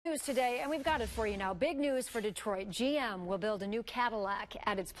News today, and we've got it for you now. Big news for Detroit. GM will build a new Cadillac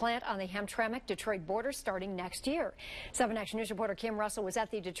at its plant on the Hamtramck-Detroit border starting next year. 7 Action News reporter Kim Russell was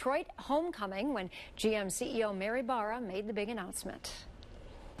at the Detroit homecoming when GM CEO Mary Barra made the big announcement.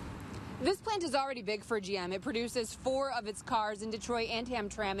 This plant is already big for GM. It produces 4 of its cars in Detroit and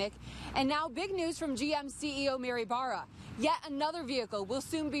Hamtramck. And now big news from GM CEO Mary Barra. Yet another vehicle will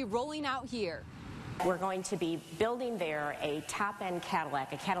soon be rolling out here. We're going to be building there a top-end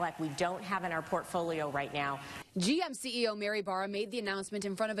Cadillac, a Cadillac we don't have in our portfolio right now. GM CEO Mary Barra made the announcement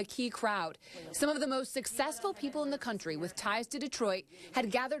in front of a key crowd. Some of the most successful people in the country with ties to Detroit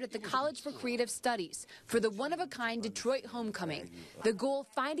had gathered at the College for Creative Studies for the one-of-a-kind Detroit homecoming. The goal,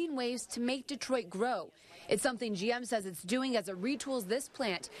 finding ways to make Detroit grow. It's something GM says it's doing as it retools this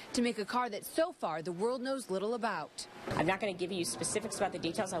plant to make a car that so far the world knows little about. I'm not going to give you specifics about the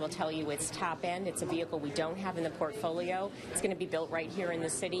details. I will tell you it's top-end. It's a vehicle we don't have in the portfolio. It's going to be built right here in the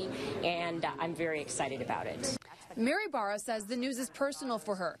city, and I'm very excited about it. Mary Barra says the news is personal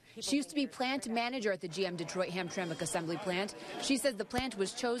for her. She used to be plant manager at the GM Detroit Hamtramck assembly plant. She says the plant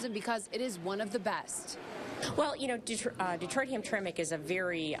was chosen because it is one of the best. Well, you know, Detroit Hamtramck is a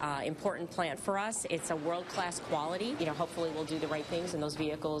very important plant for us. It's a world-class quality. You know, hopefully we'll do the right things and those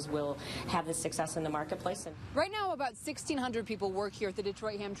vehicles will have the success in the marketplace. Right now, about 1,600 people work here at the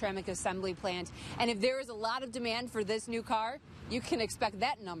Detroit Hamtramck assembly plant. And if there is a lot of demand for this new car, you can expect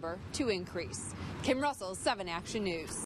that number to increase. Kim Russell, 7 Action News.